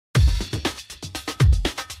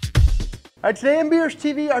All right, today on BRS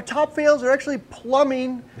TV, our top fails are actually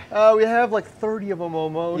plumbing. We have like 30 of them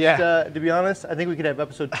almost. Yeah. To be honest, I think we could have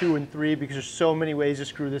episode 2 and 3 because there's so many ways to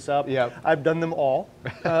screw this up. Yep. I've done them all.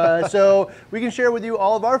 So we can share with you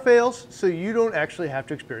all of our fails so you don't actually have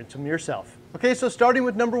to experience them yourself. Okay, so starting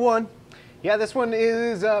with number 1. Yeah, this one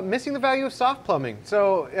is missing the value of soft plumbing.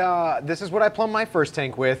 So this is what I plumbed my first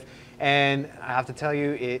tank with, and I have to tell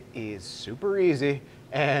you, it is super easy.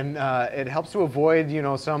 And it helps to avoid,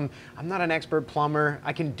 I'm not an expert plumber.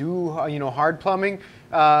 I can do, hard plumbing,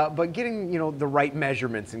 but getting, the right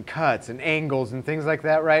measurements and cuts and angles and things like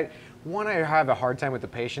that, right? One, I have a hard time with the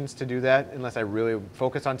patience to do that unless I really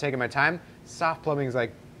focus on taking my time. Soft plumbing is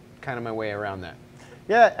like kind of my way around that.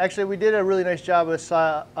 Yeah, actually, we did a really nice job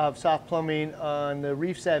of soft plumbing on the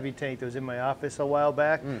Reef Savvy tank that was in my office a while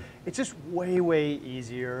back. It's just way, way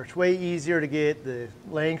easier. It's way easier to get the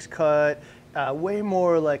lengths cut. Way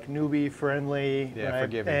more like newbie friendly, yeah, right?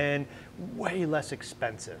 forgiving, and way less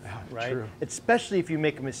expensive, right? True. Especially if you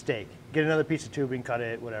make a mistake, get another piece of tubing, cut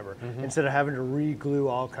it, whatever, instead of having to re-glue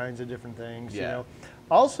all kinds of different things. Yeah.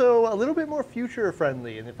 Also, a little bit more future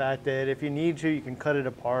friendly in the fact that if you need to, you can cut it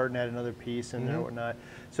apart and add another piece in there or whatnot.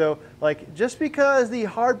 So, like, just because the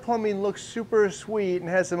hard plumbing looks super sweet and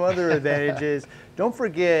has some other advantages, don't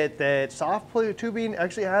forget that soft tubing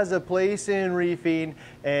actually has a place in reefing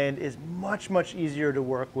and is much, much easier to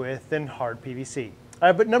work with than hard PVC. All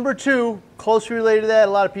right, but number 2, closely related to that,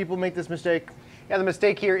 a lot of people make this mistake. Yeah, the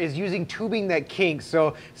mistake here is using tubing that kinks.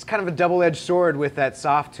 So it's kind of a double-edged sword with that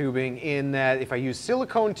soft tubing in that if I use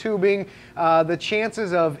silicone tubing, the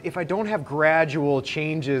chances of, if I don't have gradual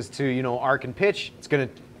changes to, arc and pitch, it's gonna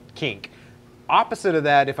kink. Opposite of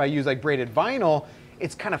that, if I use like braided vinyl,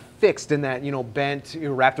 it's kind of fixed in that, bent,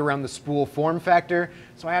 wrapped around the spool form factor.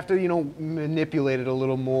 So I have to, manipulate it a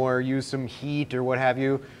little more, use some heat or what have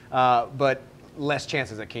you, but less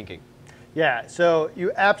chances at kinking. Yeah, so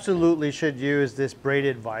you absolutely should use this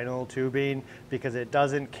braided vinyl tubing because it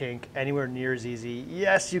doesn't kink anywhere near as easy.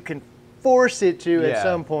 Yes, you can force it to at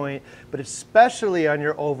some point, but especially on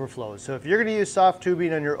your overflows. So if you're gonna use soft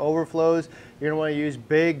tubing on your overflows, you're gonna wanna use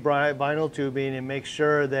big vinyl tubing and make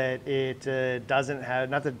sure that it doesn't have,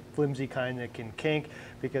 not the flimsy kind that can kink,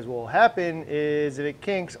 because what will happen is if it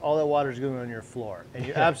kinks, all that water is going on your floor, and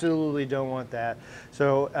you absolutely don't want that.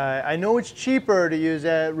 So I know it's cheaper to use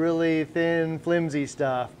that really thin, flimsy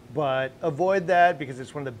stuff, but avoid that because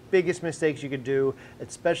it's one of the biggest mistakes you could do,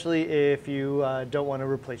 especially if you don't want to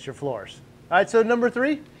replace your floors. All right, so number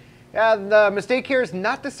 3? Yeah, the mistake here is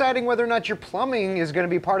not deciding whether or not your plumbing is going to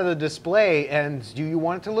be part of the display, and do you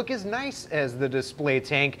want it to look as nice as the display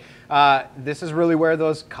tank? This is really where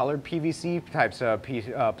those colored PVC types of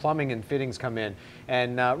plumbing and fittings come in,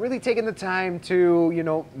 and really taking the time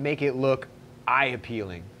to, make it look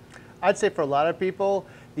eye-appealing. I'd say for a lot of people,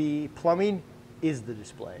 the plumbing is the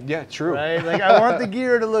display. Yeah, true. Right? Like, I want the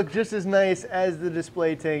gear to look just as nice as the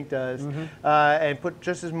display tank does, and put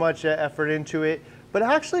just as much effort into it. But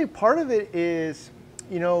actually, part of it is,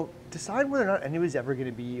 decide whether or not anybody's ever going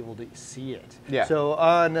to be able to see it. Yeah. So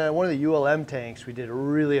on one of the ULM tanks, we did a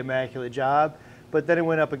really immaculate job, but then it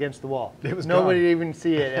went up against the wall. It was Nobody gone. would even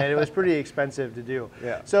see it, and it was pretty expensive to do.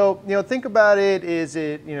 Yeah. So, think about it. Is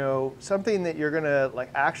it, something that you're going to like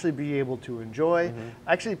actually be able to enjoy?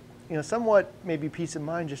 Actually, somewhat maybe peace of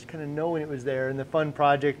mind, just kind of knowing it was there, and the fun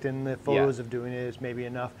project and the photos of doing it is maybe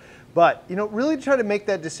enough. But, really try to make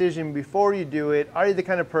that decision before you do it. Are you the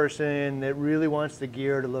kind of person that really wants the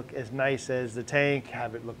gear to look as nice as the tank,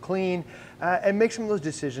 have it look clean, and make some of those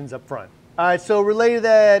decisions up front? All right, so related to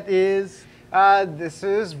that is? This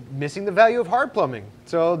is missing the value of hard plumbing.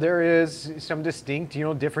 So there is some distinct,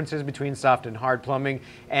 differences between soft and hard plumbing.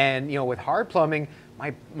 And, with hard plumbing,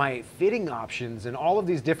 my fitting options and all of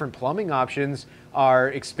these different plumbing options are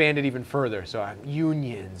expanded even further. So I have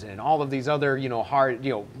unions and all of these other, hard,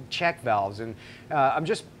 check valves. And I'm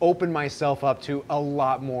just opened myself up to a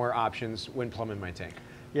lot more options when plumbing my tank.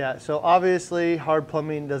 Yeah, so obviously hard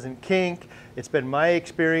plumbing doesn't kink. It's been my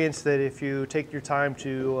experience that if you take your time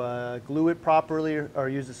to glue it properly or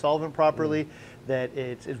use the solvent properly, that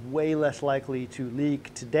it's way less likely to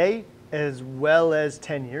leak today as well as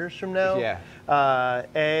 10 years from now. Yeah.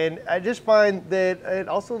 And I just find that it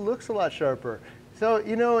also looks a lot sharper. So,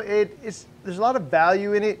 there's a lot of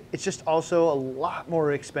value in it. It's just also a lot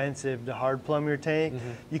more expensive to hard plumb your tank.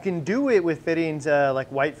 You can do it with fittings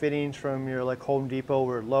like white fittings from your like Home Depot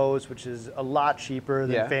or Lowe's, which is a lot cheaper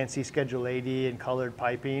than fancy Schedule 80 and colored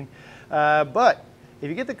piping. But if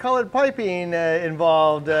you get the colored piping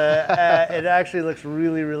involved, it actually looks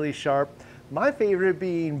really, really sharp. My favorite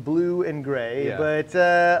being blue and gray, but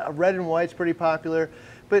red and white's pretty popular.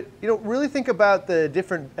 But really think about the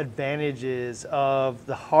different advantages of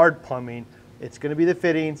the hard plumbing. It's going to be the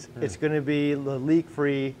fittings, it's going to be the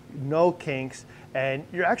leak-free, no kinks, and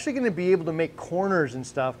you're actually going to be able to make corners and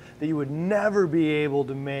stuff that you would never be able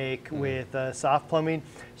to make with soft plumbing.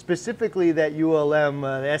 Specifically that ULM,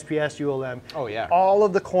 the SPS ULM. Oh yeah. All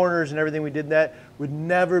of the corners and everything we did that would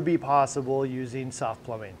never be possible using soft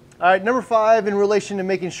plumbing. All right, number 5 in relation to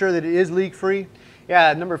making sure that it is leak-free.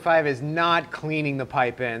 Yeah, number 5 is not cleaning the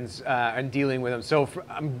pipe ends and dealing with them. So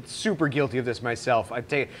I'm super guilty of this myself. I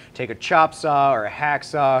take a chop saw or a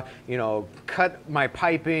hacksaw, cut my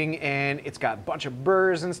piping, and it's got a bunch of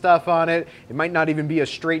burrs and stuff on it. It might not even be a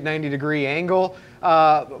straight 90-degree angle,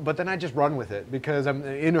 but then I just run with it because I'm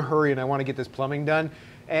in a hurry and I want to get this plumbing done.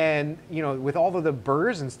 And with all of the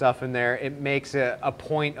burrs and stuff in there, it makes it a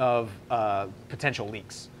point of potential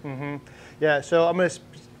leaks. Mm-hmm. Yeah, so I'm going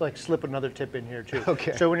to slip another tip in here too.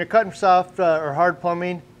 Okay. So when you're cutting soft or hard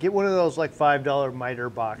plumbing, get one of those $5 miter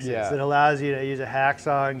boxes that allows you to use a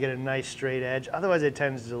hacksaw and get a nice straight edge. Otherwise it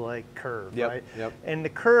tends to curve, right? Yep. And the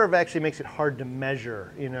curve actually makes it hard to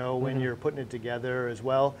measure, when you're putting it together as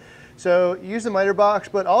well. So use the miter box,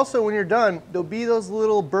 but also when you're done, there'll be those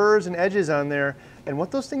little burrs and edges on there. And what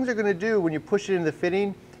those things are going to do when you push it in the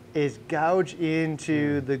fitting is gouge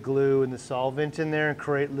into the glue and the solvent in there and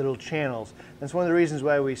create little channels. That's one of the reasons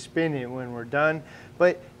why we spin it when we're done.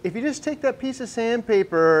 But if you just take that piece of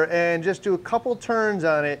sandpaper and just do a couple turns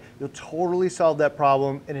on it, you'll totally solve that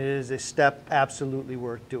problem, and it is a step absolutely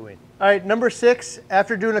worth doing. All right, number 6,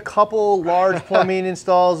 after doing a couple large plumbing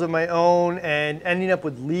installs of my own and ending up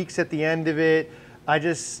with leaks at the end of it, I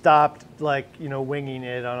just stopped winging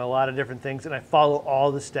it on a lot of different things, and I follow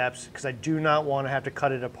all the steps because I do not want to have to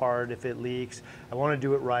cut it apart if it leaks. I want to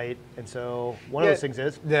do it right, and so one of those things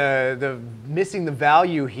is the missing the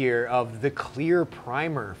value here of the clear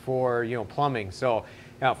primer for plumbing. So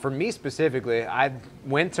now for me specifically, I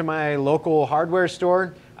went to my local hardware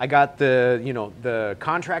store. I got the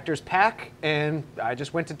contractor's pack, and I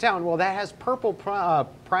just went to town. Well, that has purple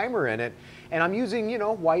primer in it, and I'm using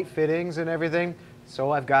white fittings and everything.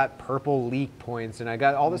 So I've got purple leak points, and I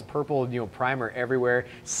got all this purple, primer everywhere.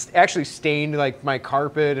 Actually stained my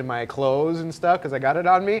carpet and my clothes and stuff because I got it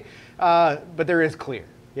on me. But there is clear.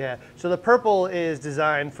 Yeah, so the purple is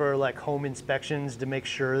designed for home inspections to make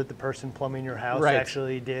sure that the person plumbing your house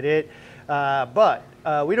actually did it. But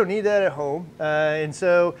we don't need that at home. And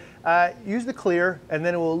so use the clear, and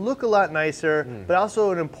then it will look a lot nicer, but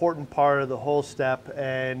also an important part of the whole step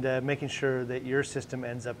and making sure that your system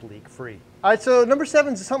ends up leak-free. All right, so number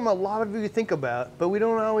 7 is something a lot of you think about, but we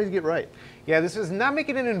don't always get right. Yeah, this is not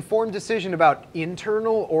making an informed decision about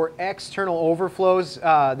internal or external overflows.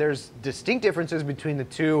 There's distinct differences between the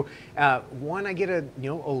two. One, I get a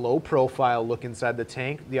low profile look inside the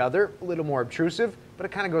tank. The other, a little more obtrusive, but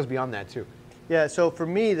it kind of goes beyond that too. Yeah, so for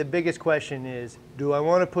me, the biggest question is, do I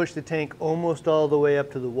want to push the tank almost all the way up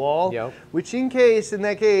to the wall? Yep. Which in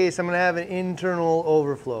that case, I'm going to have an internal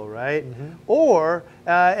overflow, right? Or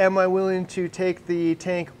am I willing to take the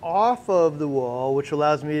tank off of the wall, which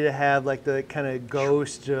allows me to have the kind of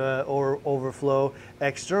ghost or overflow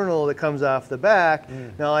external that comes off the back?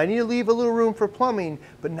 Now I need to leave a little room for plumbing,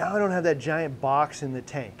 but now I don't have that giant box in the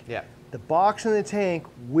tank. Yeah. The box in the tank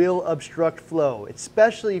will obstruct flow,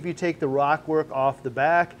 especially if you take the rock work off the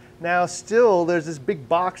back. Now still there's this big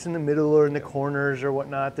box in the middle or in the corners or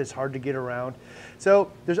whatnot that's hard to get around.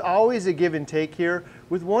 So there's always a give and take here,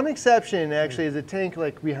 with one exception actually is a tank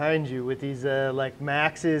behind you with these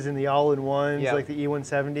Maxes and the all-in-ones like the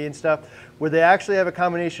E170 and stuff, where they actually have a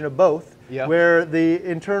combination of both. Where the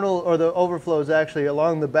internal or the overflow is actually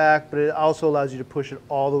along the back, but it also allows you to push it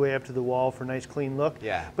all the way up to the wall for a nice clean look.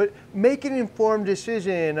 But make an informed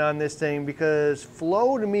decision on this thing because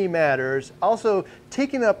flow to me matters. Also,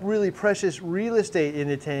 taking up really precious real estate in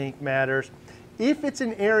the tank matters. If it's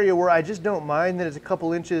an area where I just don't mind that it's a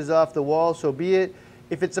couple inches off the wall, so be it.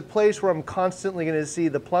 If it's a place where I'm constantly going to see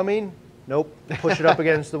the plumbing, nope, push it up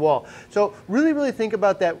against the wall. So really think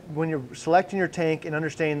about that when you're selecting your tank and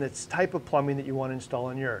understanding the type of plumbing that you want to install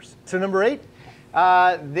on yours. So number 8?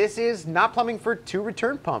 This is not plumbing for 2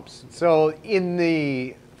 return pumps. So in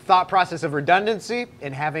the thought process of redundancy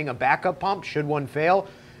and having a backup pump should one fail,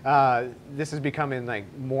 this is becoming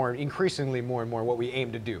increasingly more and more what we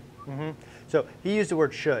aim to do. So he used the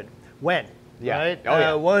word should. When? Yeah. Right? Oh,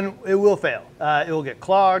 yeah. One, it will fail. It will get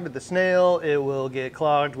clogged with the snail. It will get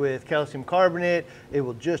clogged with calcium carbonate. It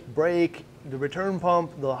will just break. The return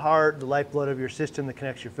pump, the heart, the lifeblood of your system that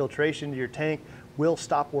connects your filtration to your tank, will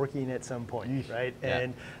stop working at some point, right? Yeah.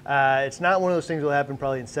 And it's not one of those things that will happen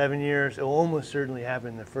probably in 7 years. It will almost certainly happen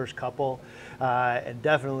in the first couple, and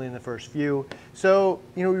definitely in the first few. So,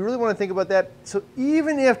 we really want to think about that. So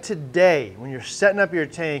even if today, when you're setting up your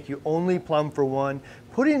tank, you only plumb for one,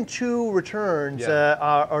 put in 2 returns,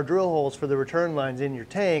 or drill holes for the return lines in your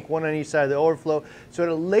tank, one on each side of the overflow. So at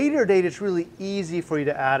a later date, it's really easy for you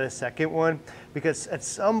to add a second one, because at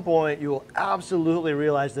some point you will absolutely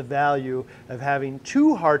realize the value of having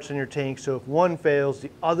 2 hearts in your tank. So if one fails,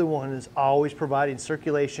 the other one is always providing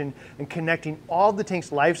circulation and connecting all the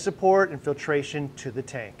tank's life support and filtration to the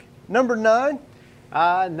tank. Number 9.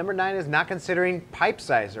 Number 9 is not considering pipe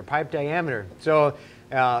size or pipe diameter. So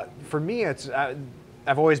for me, it's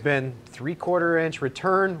I've always been 3/4 inch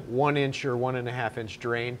return, 1 inch or 1.5 inch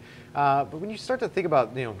drain. But when you start to think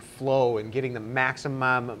about flow and getting the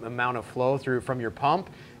maximum amount of flow through from your pump,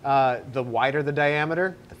 the wider the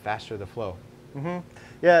diameter, the faster the flow. Mm-hmm.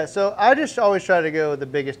 Yeah, so I just always try to go with the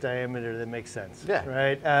biggest diameter that makes sense. Yeah.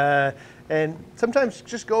 Right. And sometimes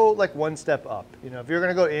just go like one step up. If you're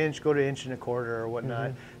going to go inch, go to 1.25 inches or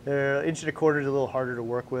whatnot. 1.25 inches is a little harder to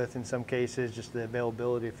work with in some cases, just the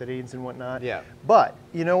availability of fittings and whatnot. Yeah. But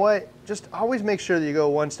you know what? Just always make sure that you go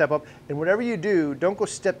one step up. And whatever you do, don't go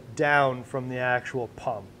step down from the actual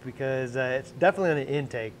pump, because it's definitely on the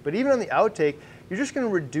intake. But even on the outtake, you're just going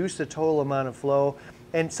to reduce the total amount of flow.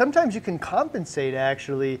 And sometimes you can compensate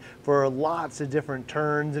actually for lots of different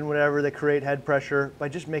turns and whatever that create head pressure by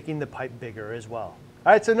just making the pipe bigger as well.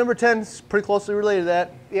 All right, so number 10 is pretty closely related to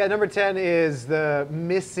that. Yeah, number 10 is the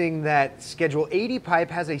missing that Schedule 80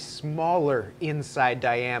 pipe has a smaller inside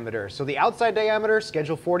diameter. So the outside diameter,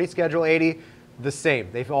 Schedule 40, Schedule 80, the same.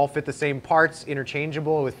 They all fit the same parts,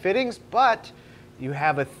 interchangeable with fittings, but you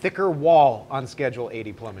have a thicker wall on Schedule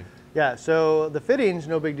 80 plumbing. Yeah, so the fittings,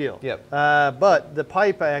 no big deal. Yep. But the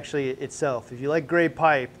pipe actually itself, if you like gray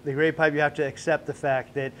pipe, the gray pipe, you have to accept the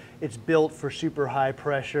fact that it's built for super high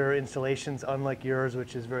pressure installations, unlike yours,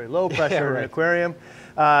 which is very low pressure in an aquarium.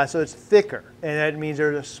 So it's thicker, and that means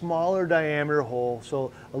there's a smaller diameter hole,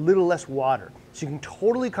 so a little less water. So you can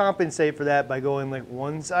totally compensate for that by going like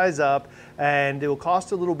one size up, and it will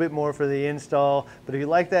cost a little bit more for the install, but if you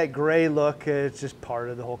like that gray look, it's just part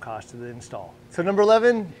of the whole cost of the install. So number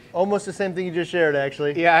 11, almost the same thing you just shared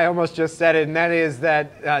actually. Yeah, I almost just said it, and that is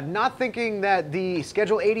that not thinking that the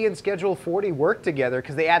Schedule 80 and Schedule 40 work together,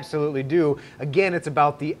 because they absolutely do. Again, it's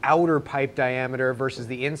about the outer pipe diameter versus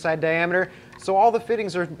the inside diameter, so all the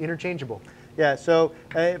fittings are interchangeable. Yeah, so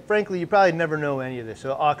frankly, you probably never know any of this,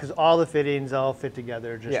 so because all the fittings all fit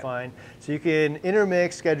together just fine. So you can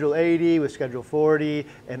intermix Schedule 80 with Schedule 40,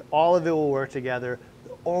 and all of it will work together.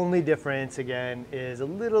 The only difference, again, is a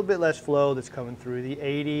little bit less flow that's coming through the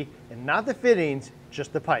 80, and not the fittings,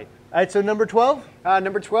 just the pipe. All right, so number 12?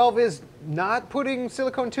 Number 12 is not putting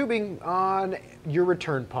silicone tubing on your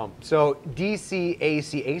return pump. So DC,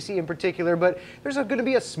 AC in particular, but there's going to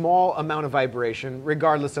be a small amount of vibration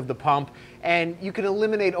regardless of the pump, and you can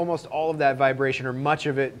eliminate almost all of that vibration or much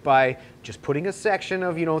of it by just putting a section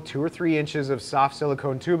of 2 or 3 inches of soft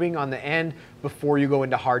silicone tubing on the end before you go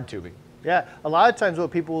into hard tubing. Yeah, a lot of times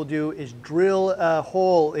what people will do is drill a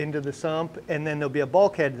hole into the sump, and then there'll be a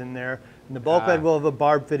bulkhead in there, and the bulkhead will have a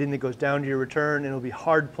barb fitting that goes down to your return, and it'll be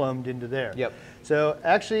hard plumbed into there. Yep. So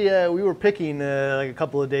actually, we were picking like a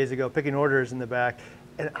couple of days ago, picking orders in the back,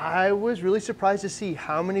 and I was really surprised to see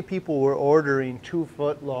how many people were ordering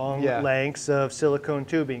 2-foot long lengths of silicone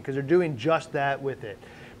tubing, because they're doing just that with it.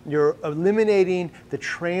 You're eliminating the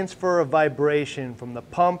transfer of vibration from the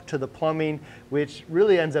pump to the plumbing, which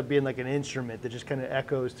really ends up being like an instrument that just kind of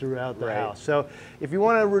echoes throughout the house. So if you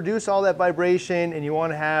want to reduce all that vibration and you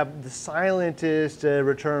want to have the silentest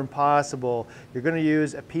return possible, you're going to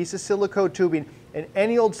use a piece of silicone tubing. And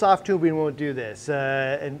any old soft tubing won't do this.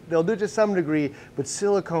 And they'll do it to some degree, but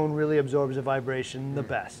silicone really absorbs the vibration the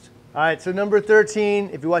best. All right, so number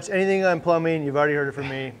 13, if you watch anything on plumbing, you've already heard it from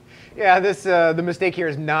me. Yeah, the mistake here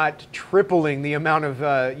is not tripling the amount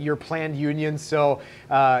of your planned unions. So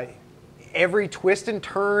every twist and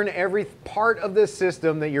turn, every part of the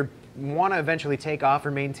system that you want to eventually take off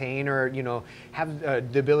or maintain, or have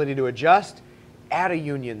the ability to adjust, add a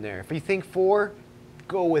union there. If you think 4,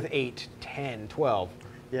 go with 8, 10, 12.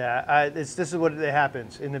 Yeah, this is what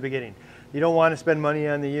happens in the beginning. You don't want to spend money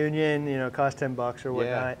on the union, it costs $10 or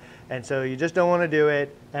whatnot. And so you just don't want to do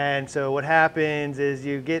it. And so what happens is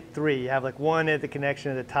you get 3. You have like one at the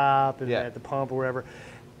connection at the top and at the pump or wherever.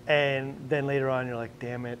 And then later on you're like,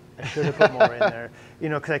 damn it, I should have put more in there.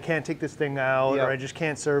 Because I can't take this thing out, or I just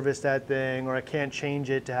can't service that thing, or I can't change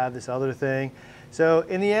it to have this other thing. So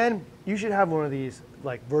in the end, you should have one of these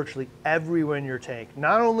like virtually everywhere in your tank.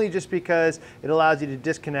 Not only just because it allows you to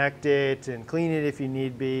disconnect it and clean it if you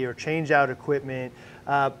need be, or change out equipment,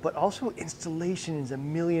 but also installation is a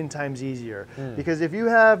million times easier. Because if you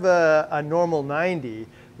have a normal 90,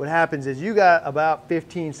 what happens is you got about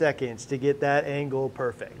 15 seconds to get that angle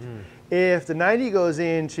perfect. If the 90 goes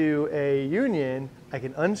into a union, I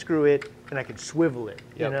can unscrew it and I can swivel it,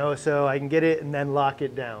 you know, so I can get it and then lock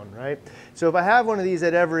it down, right? So if I have one of these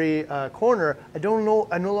at every corner, I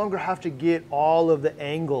no longer have to get all of the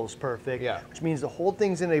angles perfect, which means the whole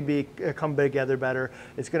thing's gonna be come together better.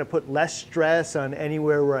 It's gonna put less stress on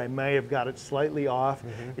anywhere where I may have got it slightly off.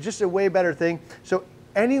 It's just a way better thing. So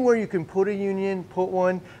anywhere you can put a union, put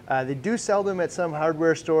one. They do sell them at some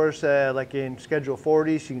hardware stores, like in Schedule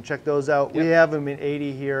 40, so you can check those out. We have them in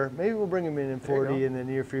 80 here. Maybe we'll bring them in 40 in the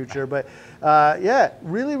near future. But yeah,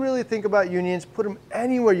 really, really think about unions. Put them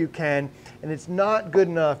anywhere you can. And it's not good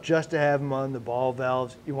enough just to have them on the ball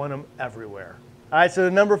valves. You want them everywhere. All right, so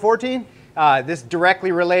number 14? This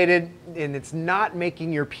directly related, and it's not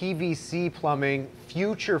making your PVC plumbing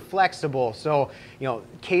future flexible. So, you know,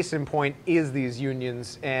 case in point is these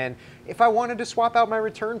unions. And if I wanted to swap out my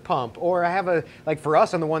return pump, or I have a, like for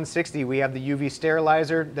us on the 160, we have the UV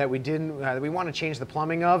sterilizer that we want to change the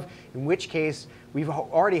plumbing of, in which case we've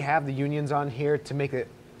already have the unions on here to make it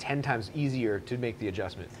 10 times easier to make the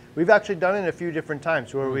adjustment. We've actually done it a few different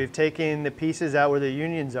times where we've taken the pieces out where the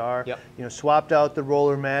unions are, you know, swapped out the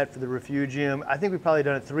roller mat for the refugium. I think we've probably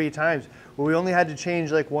done it 3 times where we only had to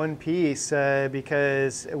change like one piece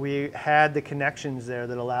because we had the connections there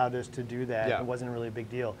that allowed us to do that. It wasn't really a big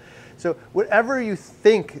deal. So whatever you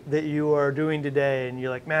think that you are doing today and you're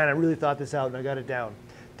like, man, I really thought this out and I got it down.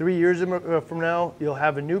 3 years from now, you'll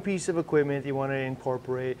have a new piece of equipment you want to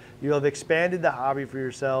incorporate. You'll have expanded the hobby for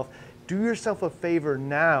yourself. Do yourself a favor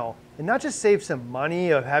now and not just save some money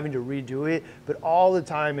of having to redo it, but all the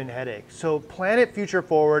time and headache. So plan it future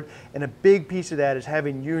forward, and a big piece of that is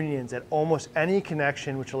having unions at almost any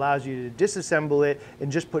connection, which allows you to disassemble it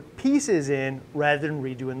and just put pieces in rather than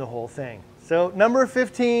redoing the whole thing. So number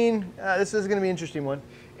 15, this is going to be an interesting one.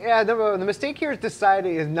 Yeah, the mistake here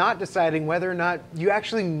is not deciding whether or not you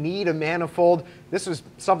actually need a manifold. This was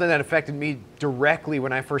something that affected me directly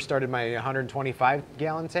when I first started my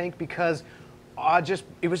 125-gallon tank, because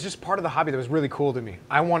it was just part of the hobby that was really cool to me.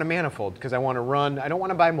 I want a manifold because I want to run. I don't want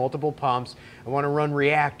to buy multiple pumps. I want to run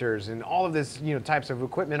reactors and all of this, you know, types of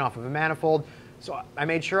equipment off of a manifold. So I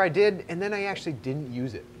made sure I did, and then I actually didn't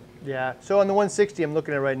use it. Yeah. So on the 160, I'm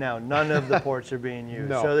looking at right now, none of the ports are being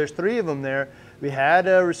used. So there's 3 of them there. We had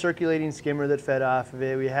a recirculating skimmer that fed off of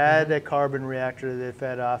it. We had a carbon reactor that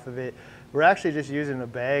fed off of it. We're actually just using a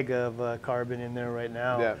bag of carbon in there right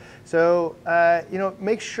now. So, you know,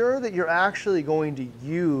 make sure that you're actually going to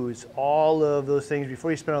use all of those things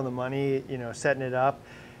before you spend all the money, you know, setting it up.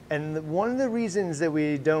 And one of the reasons that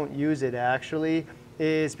we don't use it actually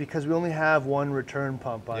is because we only have 1 return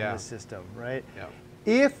pump on this system, right?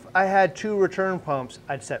 If I had 2 return pumps,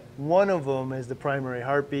 I'd set one of them as the primary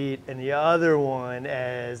heartbeat and the other one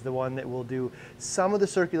as the one that will do some of the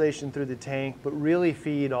circulation through the tank, but really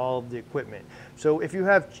feed all of the equipment. So if you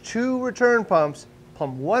have 2 return pumps,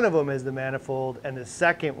 plumb one of them as the manifold, and the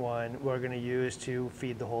second one we're going to use to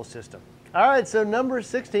feed the whole system. All right, so number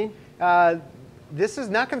 16. This is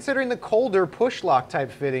not considering the colder push lock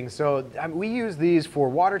type fitting. So we use these for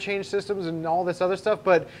water change systems and all this other stuff,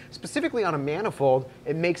 but specifically on a manifold,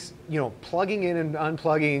 it makes, you know, plugging in and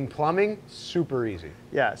unplugging plumbing super easy.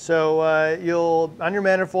 Yeah, so on your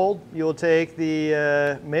manifold, you'll take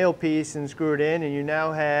the male piece and screw it in, and you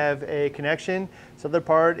now have a connection. This other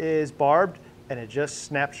part is barbed, and it just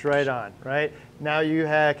snaps right on, right? Now you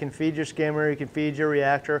can feed your skimmer, you can feed your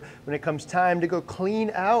reactor. When it comes time to go clean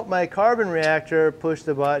out my carbon reactor, push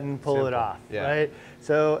the button, pull it off, right?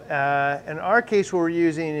 So in our case, what we're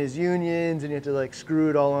using is unions, and you have to like screw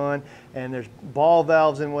it all on, and there's ball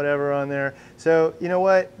valves and whatever on there. So you know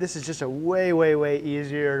what? This is just a way, way, way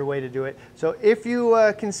easier way to do it. So if you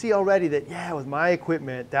can see already that, yeah, with my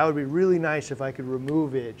equipment, that would be really nice if I could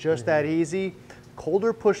remove it just that easy.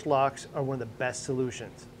 Colder push locks are one of the best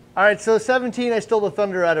solutions. All right, so 17, I stole the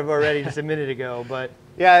thunder out of already just a minute ago, but.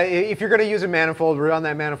 Yeah, if you're gonna use a manifold, we're on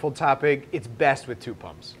that manifold topic, it's best with 2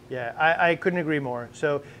 pumps. Yeah, I couldn't agree more.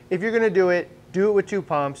 So if you're gonna do it with 2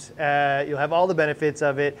 pumps. You'll have all the benefits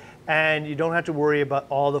of it, and you don't have to worry about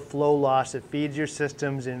all the flow loss that feeds your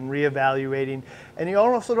systems and reevaluating. And you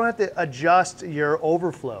also don't have to adjust your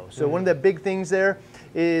overflow. So one of the big things there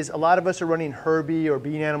is a lot of us are running Herbie or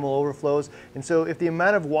Bean Animal overflows. And so if the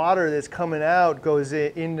amount of water that's coming out goes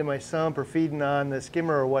into my sump or feeding on the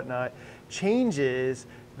skimmer or whatnot changes,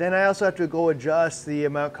 then I also have to go adjust the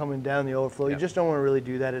amount coming down the overflow. You just don't want to really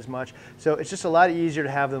do that as much. So it's just a lot easier to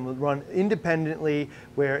have them run independently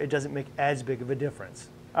where it doesn't make as big of a difference.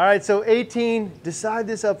 All right, so 18, decide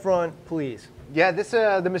this up front, please. Yeah, this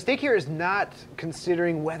the mistake here is not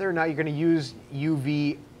considering whether or not you're going to use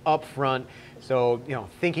UV up front. So,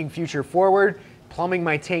 thinking future forward, plumbing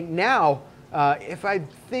my tank now. If I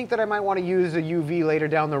think that I might want to use a UV later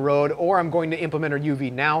down the road, or I'm going to implement a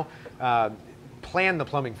UV now, plan the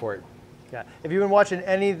plumbing for it. Yeah, if you've been watching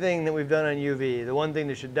anything that we've done on UV, the one thing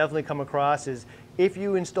that should definitely come across is if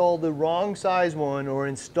you install the wrong size one or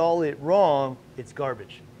install it wrong, it's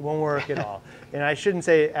garbage. It won't work at all. And I shouldn't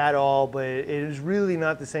say at all, but it is really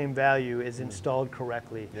not the same value as installed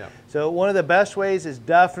correctly. Yeah. So one of the best ways is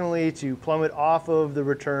definitely to plumb it off of the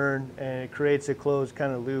return, and it creates a closed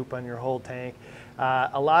kind of loop on your whole tank.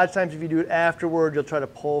 A lot of times if you do it afterward, you'll try to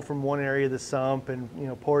pull from one area of the sump and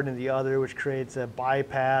pour it into the other, which creates a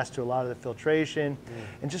bypass to a lot of the filtration,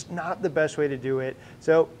 and just not the best way to do it.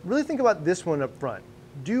 So really think about this one up front.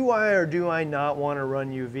 Do I or do I not want to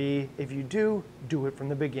run UV? If you do it from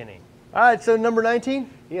the beginning. All right, so number 19?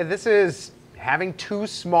 Yeah, this is having too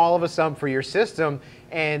small of a sump for your system,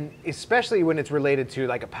 and especially when it's related to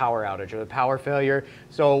like a power outage or a power failure.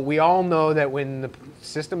 So we all know that when the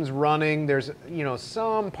system's running, there's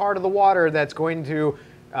some part of the water that's going to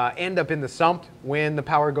end up in the sump when the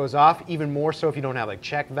power goes off, even more so if you don't have like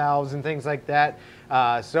check valves and things like that.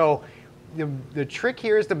 So the trick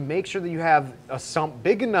here is to make sure that you have a sump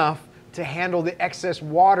big enough to handle the excess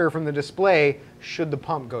water from the display should the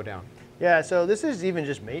pump go down. Yeah, so this is even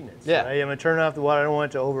just maintenance. Yeah. Right? I'm gonna turn off the water, I don't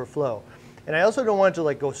want it to overflow. And I also don't want it to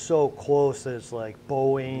like go so close that it's like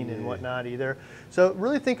bowing and whatnot either. So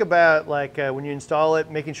really think about like when you install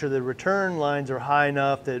it, making sure the return lines are high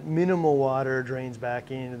enough that minimal water drains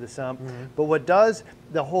back into the sump. But what does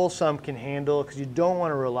the whole sump can handle, because you don't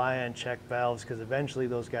want to rely on check valves because eventually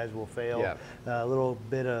those guys will fail. Yeah. A little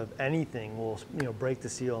bit of anything will break the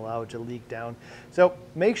seal, allow it to leak down. So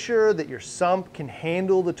make sure that your sump can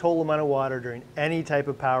handle the total amount of water during any type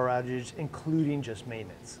of power outage, including just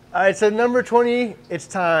maintenance. All right, so number 20, it's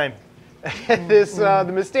time.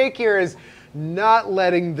 The mistake here is not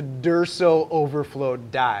letting the Durso overflow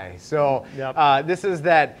die. So this is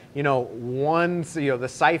that, the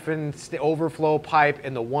siphon overflow pipe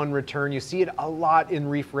and the one return. You see it a lot in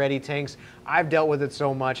reef ready tanks. I've dealt with it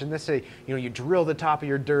so much. And this is, you drill the top of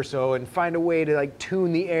your Durso and find a way to like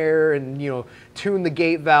tune the air and, tune the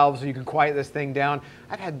gate valve so you can quiet this thing down.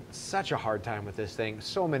 I've had such a hard time with this thing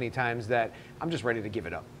so many times that I'm just ready to give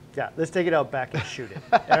it up. Yeah, let's take it out back and shoot it.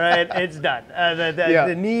 All right, it's done.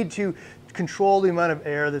 The need to control the amount of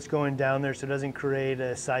air that's going down there so it doesn't create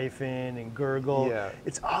a siphon and gurgle.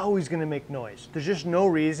 It's always going to make noise. There's just no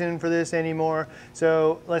reason for this anymore.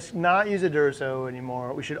 So let's not use a Durso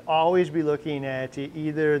anymore. We should always be looking at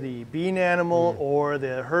either the Bean Animal or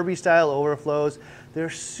the Herbie style overflows. They're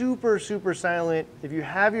super, super silent. If you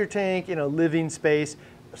have your tank in a living space,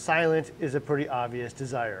 silent is a pretty obvious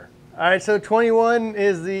desire. All right, so 21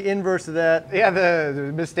 is the inverse of that. Yeah,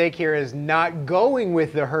 the mistake here is not going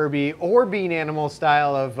with the Herbie or Bean Animal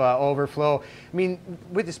style of overflow. I mean,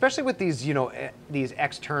 especially with these, these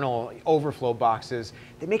external overflow boxes,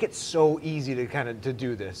 they make it so easy to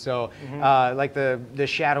do this. So, like the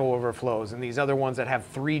shadow overflows and these other ones that have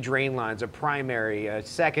 3 drain lines, a primary, a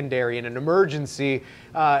secondary, and an emergency,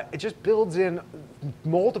 it just builds in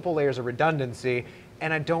multiple layers of redundancy.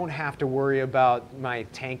 And I don't have to worry about my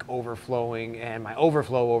tank overflowing and my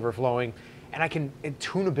overflow overflowing. And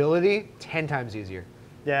tunability, 10 times easier.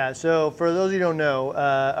 Yeah, so for those of you who don't know,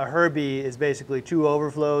 a Herbie is basically 2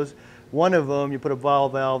 overflows. One of them, you put a ball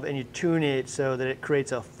valve and you tune it so that it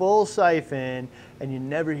creates a full siphon and you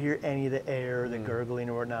never hear any of the air, the gurgling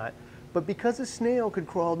or whatnot. But because a snail could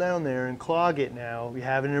crawl down there and clog it now, we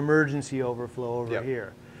have an emergency overflow over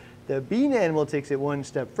here. The Bean Animal takes it one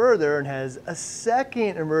step further and has a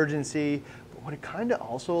second emergency. But what it kind of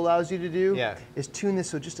also allows you to do is tune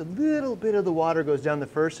this so just a little bit of the water goes down the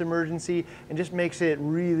first emergency and just makes it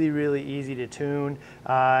really, really easy to tune.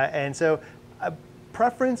 And so a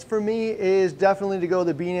preference for me is definitely to go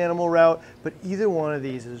the Bean Animal route, but either one of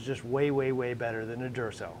these is just way, way, way better than a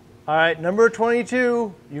Durso. All right, number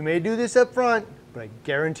 22, you may do this up front, but I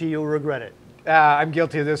guarantee you'll regret it. I'm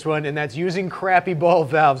guilty of this one, and that's using crappy ball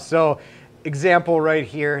valves. So, example right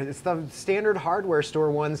here, it's the standard hardware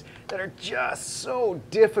store ones that are just so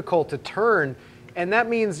difficult to turn. And that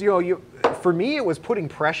means, for me, it was putting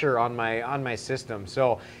pressure on my system.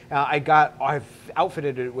 So I've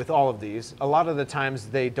outfitted it with all of these. A lot of the times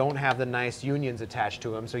they don't have the nice unions attached to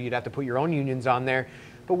them, so you'd have to put your own unions on there.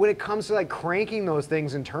 But when it comes to like cranking those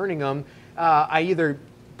things and turning them, I either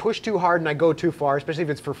push too hard and I go too far, especially if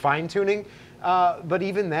it's for fine tuning. But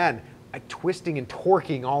even then, I'm twisting and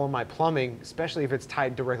torquing all of my plumbing, especially if it's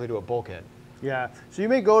tied directly to a bulkhead. Yeah, so you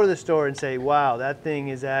may go to the store and say, wow, that thing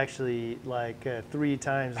is actually like 3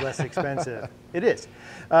 times less expensive. It is.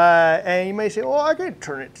 And you may say, well, I could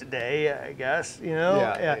turn it today, I guess, you know?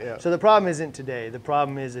 Yeah. So the problem isn't today. The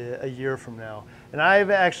problem is a year from now. And I've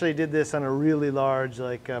actually did this on a really large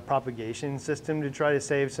propagation system to try to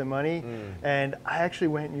save some money. And I actually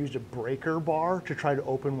went and used a breaker bar to try to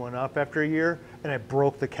open one up after a year, and I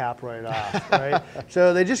broke the cap right off, right?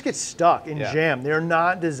 So they just get stuck and jam. They're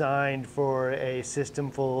not designed for a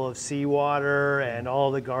system full of seawater and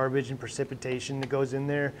all the garbage and precipitation that goes in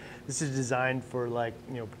there. This is designed for like,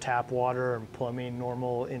 you know, tap water and plumbing,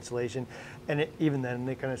 normal insulation. And even then,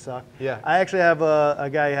 they kind of suck. Yeah. I actually have a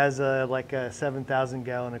guy who has like a 7,000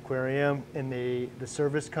 gallon aquarium, and the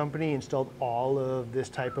service company installed all of this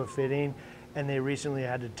type of fitting, and they recently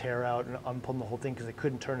had to tear out and unplumb the whole thing because they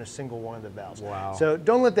couldn't turn a single one of the valves. Wow. So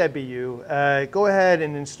don't let that be you. Go ahead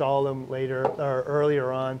and install them later or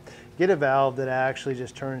earlier on. Get a valve that actually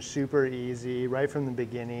just turns super easy right from the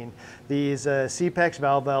beginning. These CPEX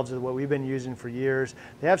valves are what we've been using for years.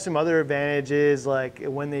 They have some other advantages, like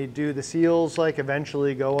when they do the seals, like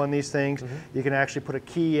eventually go on these things, you can actually put a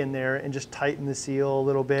key in there and just tighten the seal a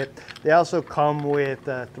little bit. They also come with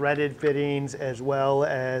threaded fittings as well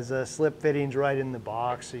as slip fittings right in the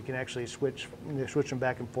box, so you can actually switch them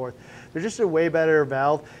back and forth. They're just a way better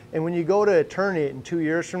valve, and when you go to turn it in 2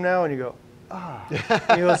 years from now and you go,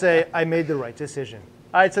 you'll say, I made the right decision.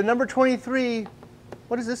 All right, so number 23,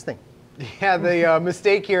 what is this thing? Yeah, the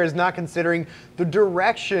mistake here is not considering the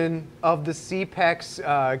direction of the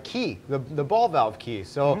CPEX key, the ball valve key.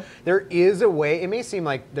 So there is a way. It may seem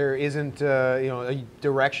like there isn't you know, a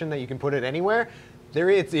direction that you can put it anywhere.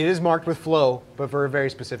 It is marked with flow, but for a very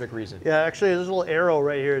specific reason. Yeah, actually, there's a little arrow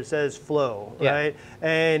right here. It says flow, right?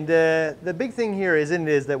 And the big thing here is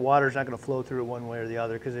that water's not going to flow through it one way or the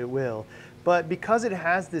other, because it will. But because it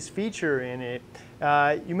has this feature in it,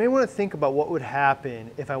 you may want to think about what would happen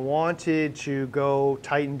if I wanted to go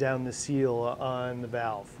tighten down the seal on the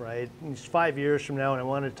valve, right? It's 5 years from now and I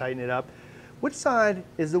want to tighten it up. Which side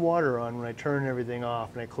is the water on when I turn everything off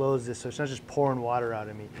and I close this so it's not just pouring water out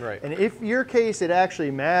of me? Right. And if your case it actually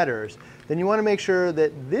matters, then you want to make sure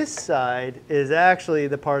that this side is actually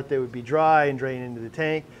the part that would be dry and drain into the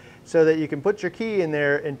tank, so that you can put your key in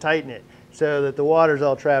there and tighten it, so that the water's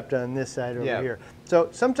all trapped on this side over here. So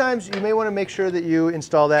sometimes you may want to make sure that you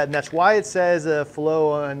install that, and that's why it says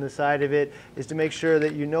flow on the side of it, is to make sure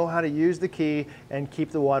that you know how to use the key and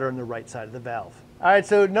keep the water on the right side of the valve. All right,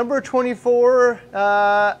 so number 24,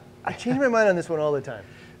 I change my mind on this one all the time.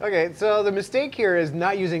 Okay, so the mistake here is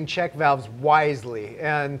not using check valves wisely,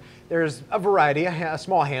 and there's a variety, a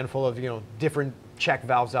small handful of different check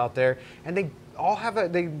valves out there, and they all have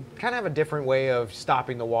they kind of have a different way of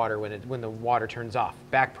stopping the water when the water turns off,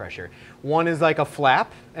 back pressure. One is like a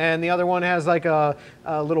flap, and the other one has like a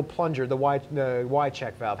little plunger. The Y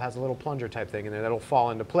check valve has a little plunger type thing in there that'll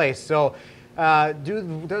fall into place. So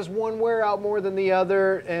does one wear out more than the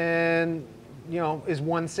other, and is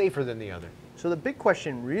one safer than the other? So the big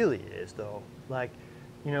question really is, though, like,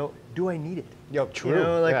 do I need it?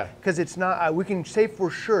 True. Because it's not. We can say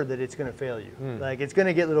for sure that it's going to fail you. Like, it's going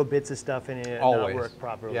to get little bits of stuff in it and not work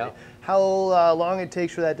properly. How long it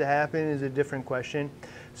takes for that to happen is a different question.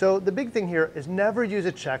 So the big thing here is never use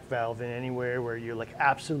a check valve in anywhere where you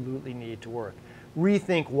absolutely need to work.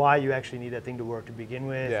 Rethink why you actually need that thing to work to begin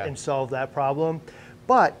with and solve that problem.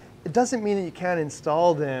 But it doesn't mean that you can't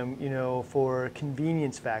install them, for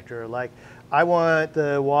convenience factor. Like, I want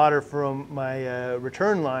the water from my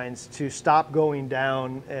return lines to stop going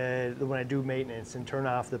down when I do maintenance and turn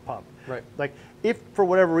off the pump. Right. Like, if for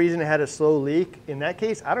whatever reason it had a slow leak, in that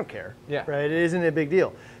case, I don't care. Right. It isn't a big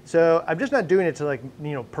deal. So I'm just not doing it to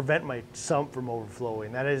prevent my sump from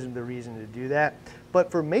overflowing. That isn't the reason to do that. But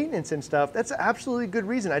for maintenance and stuff, that's absolutely good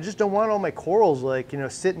reason. I just don't want all my corals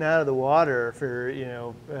sitting out of the water for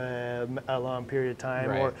a long period of time,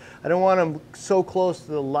 or I don't want them so close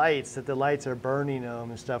to the lights that the lights are burning them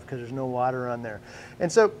and stuff because there's no water on there. And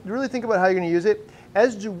so really think about how you're going to use it.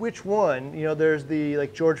 As to which one, there's the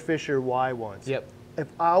George Fisher Y ones. I've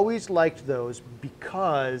always liked those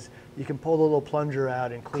because you can pull the little plunger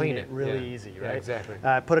out and clean it really easy, right? Yeah, exactly.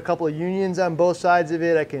 Put a couple of unions on both sides of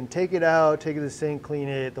it. I can take it out, take it to the sink, clean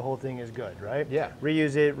it. The whole thing is good, right?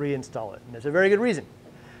 Reuse it, reinstall it. And that's a very good reason.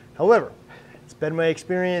 However, it's been my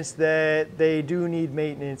experience that they do need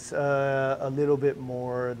maintenance a little bit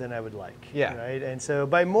more than I would like. Right? And so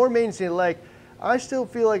by more maintenance than you'd like, I still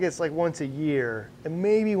feel like it's like once a year and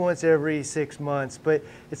maybe once every 6 months, but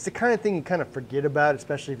it's the kind of thing you kind of forget about,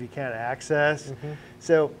 especially if you can't access.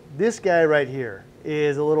 So this guy right here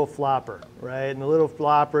is a little flopper, right? And the little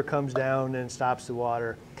flopper comes down and stops the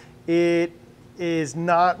water. It is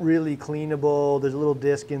not really cleanable. There's a little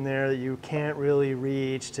disc in there that you can't really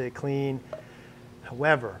reach to clean.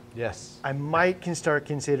 However, yes, I might start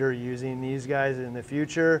consider using these guys in the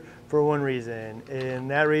future for one reason, and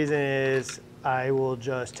that reason is I will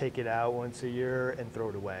just take it out once a year and throw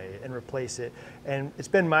it away and replace it. And it's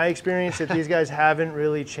been my experience that these guys haven't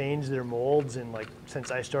really changed their molds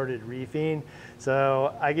since I started reefing.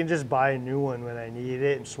 So I can just buy a new one when I need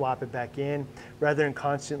it and swap it back in rather than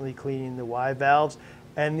constantly cleaning the Y valves.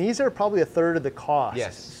 And these are probably a third of the cost.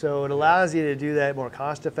 Yes. So it allows you to do that more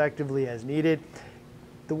cost effectively as needed.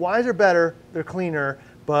 The Ys are better, they're cleaner,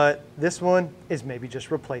 but this one is maybe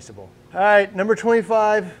just replaceable. All right, number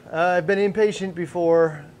 25. I've been impatient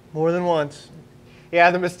before, more than once. Yeah,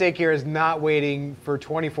 the mistake here is not waiting for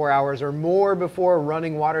 24 hours or more before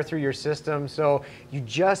running water through your system. So you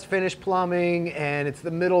just finished plumbing and it's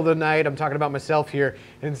the middle of the night. I'm talking about myself here.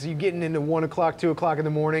 And so you're getting into 1 o'clock, 2 o'clock in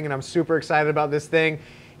the morning, and I'm super excited about this thing.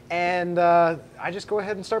 And I just go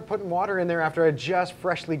ahead and start putting water in there after I just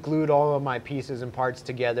freshly glued all of my pieces and parts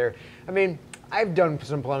together. I mean, I've done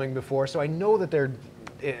some plumbing before, so I know that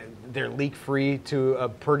they're leak-free to a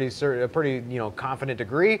pretty confident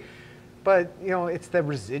degree. But it's the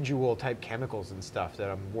residual type chemicals and stuff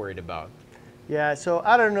that I'm worried about. Yeah, so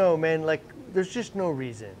I don't know, man. Like, there's just no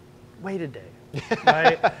reason. Wait a day.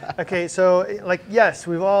 Right? Okay, so yes,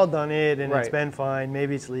 we've all done it and it's been fine.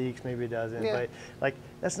 Maybe it's leaks, maybe it doesn't. Yeah. But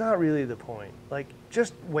that's not really the point.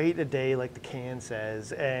 Just wait a day, like the can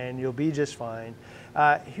says, and you'll be just fine.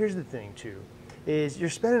 Here's the thing too, is you're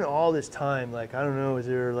spending all this time. I don't know, is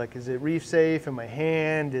it reef safe in my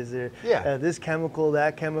hand? Is there this chemical,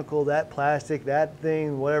 that plastic, that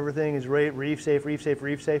thing, whatever thing is reef safe, reef safe,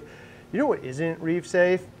 reef safe. You know what isn't reef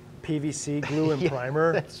safe? PVC glue and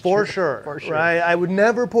primer, for sure, right? I would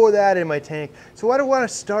never pour that in my tank. So why do I want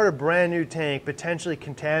to start a brand new tank, potentially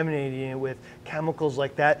contaminating it with chemicals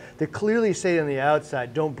like that clearly say on the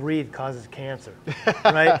outside, don't breathe, causes cancer,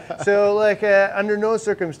 right? So under no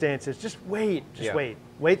circumstances, just wait,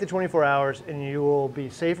 wait the 24 hours and you will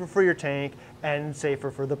be safer for your tank and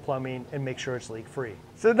safer for the plumbing and make sure it's leak free.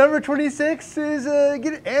 So number 26 is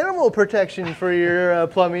get animal protection for your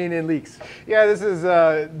plumbing and leaks. Yeah, this is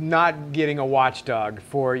not getting a watchdog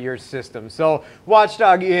for your system. So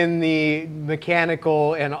watchdog in the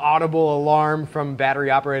mechanical and audible alarm from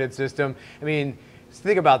battery operated system. I mean,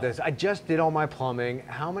 think about this. I just did all my plumbing.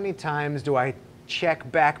 How many times do I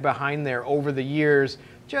check back behind there over the years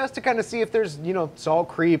just to kind of see if there's, salt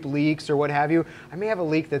creep, leaks, or what have you? I may have a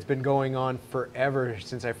leak that's been going on forever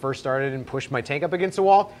since I first started and pushed my tank up against the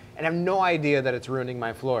wall, and I have no idea that it's ruining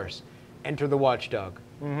my floors. Enter the watchdog.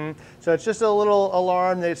 So it's just a little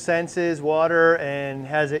alarm that senses water and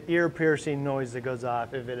has an ear-piercing noise that goes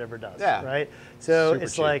off if it ever does, right? So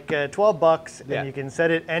it's like $12, and you can set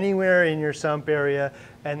it anywhere in your sump area.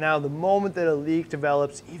 And now the moment that a leak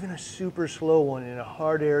develops, even a super slow one in a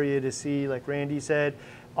hard area to see, like Randy said,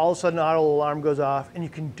 all of a sudden auto alarm goes off and you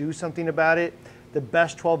can do something about it. The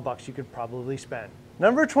best $12 you could probably spend.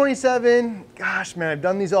 Number 27, gosh man, I've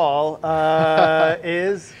done these all,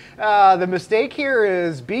 is? The mistake here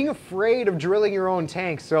is being afraid of drilling your own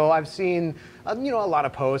tank. So I've seen, a lot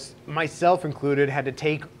of posts, myself included, had to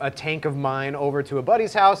take a tank of mine over to a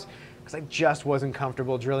buddy's house because I just wasn't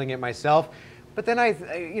comfortable drilling it myself. But then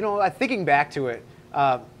thinking back to it,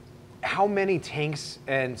 how many tanks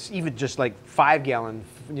and even just 5-gallon,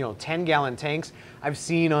 10-gallon tanks I've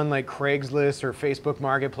seen on Craigslist or Facebook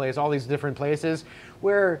Marketplace, all these different places,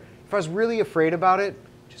 where if I was really afraid about it,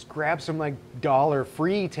 just grab some dollar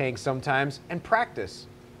free tanks sometimes and practice.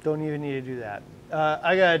 Don't even need to do that.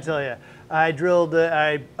 I gotta tell you, I drilled.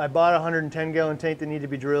 I bought a 110-gallon tank that needed to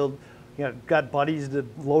be drilled. Got buddies that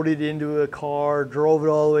loaded it into a car, drove it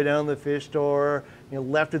all the way down to the fish store.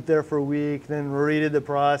 Left it there for a week, then redid the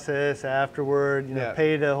process afterward.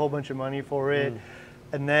 Paid a whole bunch of money for it.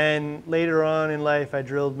 And then later on in life, I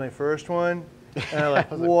drilled my first one. And I'm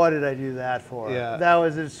like, what did I do that for? Yeah. That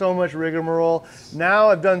was so much rigmarole. Now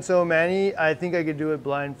I've done so many, I think I could do it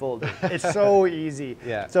blindfolded. It's so easy.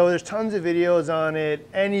 So there's tons of videos on it.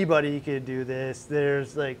 Anybody could do this.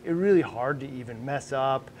 There's it's really hard to even mess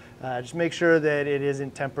up. Just make sure that it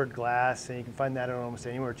isn't tempered glass, and you can find that almost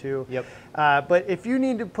anywhere too. But if you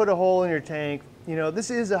need to put a hole in your tank, you know, this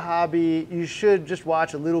is a hobby. You should just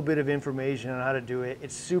watch a little bit of information on how to do it.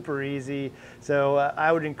 It's super easy. So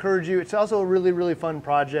I would encourage you. It's also a really, really fun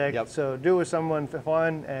project. Yep. So do it with someone for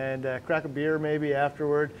fun and crack a beer maybe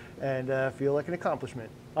afterward and feel like an accomplishment.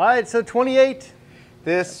 All right, so 28.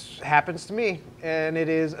 This happens to me, and it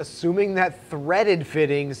is assuming that threaded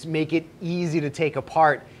fittings make it easy to take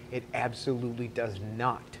apart. It absolutely does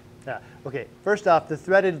not. Yeah. Okay. First off, the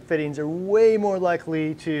threaded fittings are way more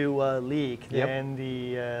likely to leak than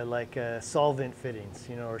the solvent fittings,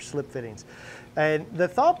 you know, or slip fittings. And the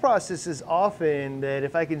thought process is often that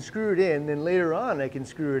if I can screw it in, then later on I can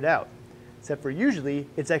screw it out. Except for usually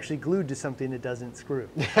it's actually glued to something that doesn't screw.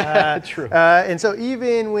 True. And so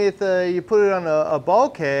even with you put it on a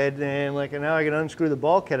bulkhead, and like now I can unscrew the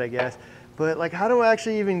bulkhead, I guess. But like, how do I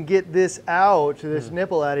actually even get this out, this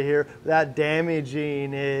nipple out of here, without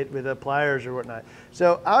damaging it with the pliers or whatnot?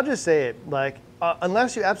 So I'll just say it, like,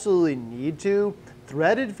 unless you absolutely need to,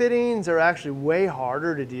 threaded fittings are actually way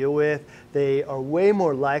harder to deal with. They are way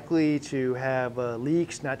more likely to have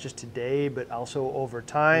leaks, not just today, but also over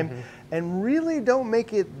time, and really don't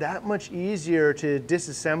make it that much easier to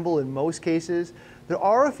disassemble in most cases. There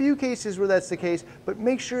are a few cases where that's the case, but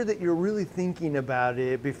make sure that you're really thinking about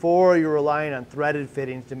it before you're relying on threaded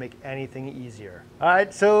fittings to make anything easier. All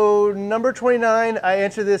right, so number 29, I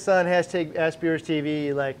answer this on hashtag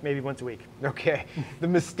AskBeersTV like maybe once a week. Okay, the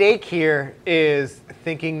mistake here is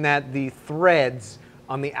thinking that the threads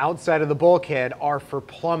on the outside of the bulkhead are for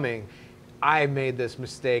plumbing. I made this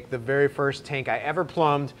mistake the very first tank I ever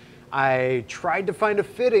plumbed. I tried to find a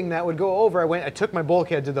fitting that would go over. I took my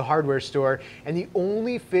bulkhead to the hardware store, and the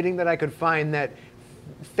only fitting that I could find that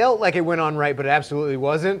felt like it went on right, but it absolutely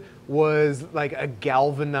wasn't, was like a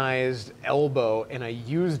galvanized elbow, and I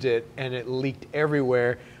used it, and it leaked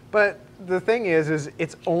everywhere. But the thing is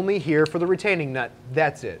it's only here for the retaining nut.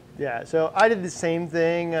 That's it. Yeah, so I did the same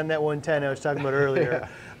thing on that 110 I was talking about earlier.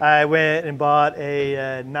 I went and bought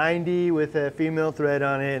a 90 with a female thread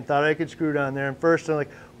on it and thought I could screw it on there. And first I'm like,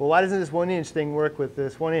 well, why doesn't this 1-inch thing work with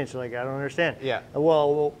this 1-inch? Like, I don't understand. Yeah.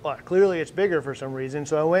 Well, clearly it's bigger for some reason.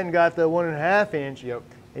 So I went and got the 1.5 inch. Yep.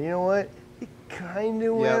 And you know what? It kind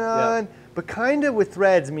of went on. But kind of with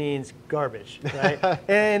threads means garbage, right?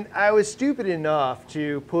 And I was stupid enough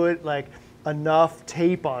to put like enough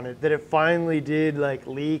tape on it that it finally did like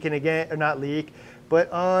leak, and again, or not leak, but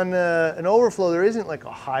on an overflow there isn't like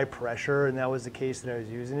a high pressure, and that was the case that I was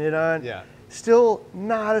using it on. Yeah. Still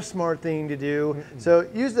not a smart thing to do. So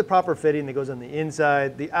use the proper fitting that goes on the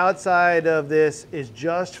inside. The outside of this is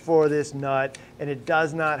just for this nut, and it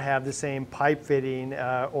does not have the same pipe fitting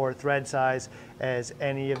or thread size as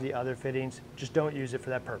any of the other fittings. Just don't use it for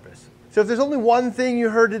that purpose. So if there's only one thing you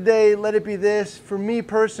heard today, let it be this. For me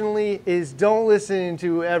personally, is don't listen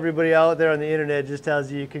to everybody out there on the internet just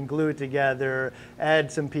tells you can glue it together,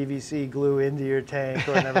 add some PVC glue into your tank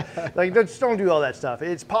or whatever. Like, just don't do all that stuff.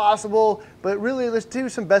 It's possible, but really let's do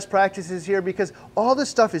some best practices here, because all this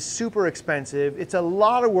stuff is super expensive. It's a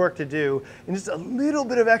lot of work to do, and just a little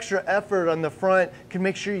bit of extra effort on the front can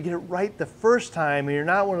make sure you get it right the first time, and you're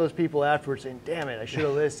not one of those people afterwards saying, damn it, I should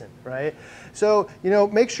have listened, right? So, you know,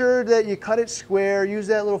 make sure that you cut it square, use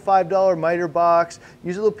that little $5 miter box,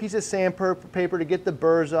 use a little piece of sandpaper to get the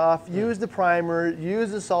burrs off, use the primer, use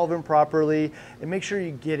the solvent properly, and make sure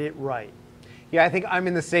you get it right. Yeah, I think I'm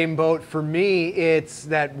in the same boat. For me, it's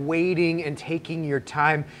that waiting and taking your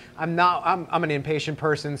time. I'm an impatient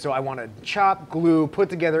person, so I want to chop, glue, put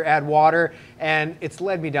together, add water, and it's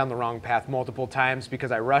led me down the wrong path multiple times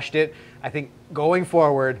because I rushed it. I think going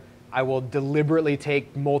forward, I will deliberately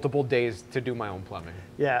take multiple days to do my own plumbing.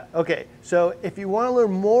 Yeah, okay. So if you want to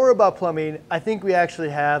learn more about plumbing, I think we actually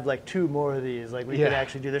have like 2 more of these. Like we could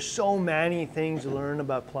actually do. There's so many things to learn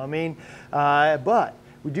about plumbing, but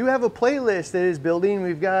we do have a playlist that is building.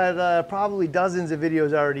 We've got probably dozens of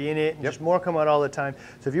videos already in it, and just more come out all the time.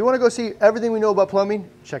 So if you want to go see everything we know about plumbing,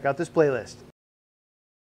 check out this playlist.